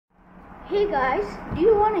Hey guys, do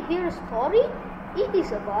you want to hear a story? It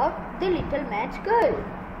is about the little match girl.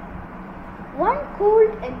 One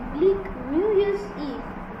cold and bleak New Year's Eve,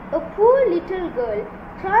 a poor little girl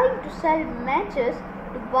trying to sell matches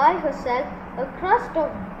to buy herself a crust of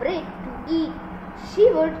bread to eat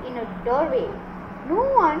shivered in a doorway. No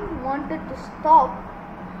one wanted to stop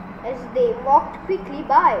as they walked quickly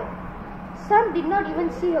by. Some did not even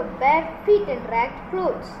see her bare feet and ragged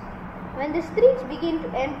clothes. When the streets began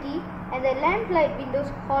to empty and the lamplight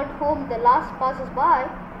windows called home the last passers-by,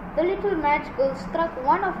 the little match girl struck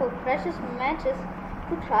one of her precious matches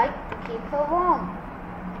to try to keep her warm.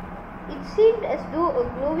 It seemed as though a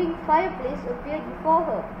glowing fireplace appeared before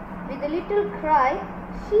her. With a little cry,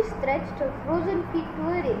 she stretched her frozen feet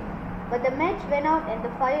toward it, but the match went out and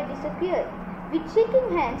the fire disappeared. With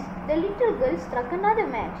shaking hands, the little girl struck another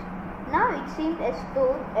match. Now it seemed as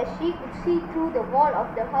though she could see through the wall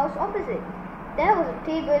of the house opposite. There was a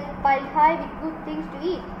table piled high with good things to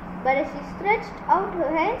eat, but as she stretched out her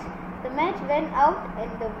hands, the match went out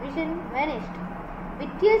and the vision vanished.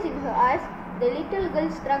 With tears in her eyes, the little girl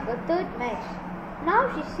struck a third match.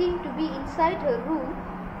 Now she seemed to be inside a room,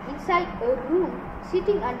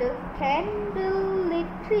 sitting under a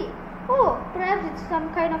candlelit tree. Oh, perhaps it's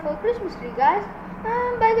some kind of a Christmas tree, guys.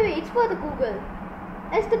 By the way, it's for the Google.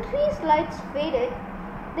 As the tree's lights faded,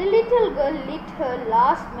 the little girl lit her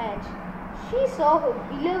last match. She saw her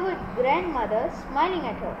beloved grandmother smiling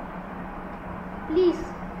at her. "Please,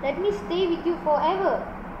 let me stay with you forever,"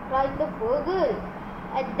 cried the poor girl.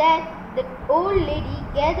 At that, the old lady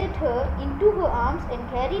gathered her into her arms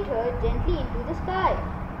and carried her gently into the sky.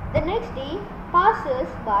 The next day,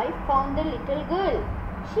 passers-by found the little girl.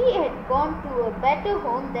 She had gone to a better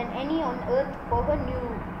home than any on earth for her new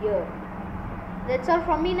year. That's all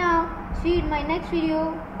from me now. See you in my next video.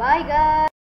 Bye guys.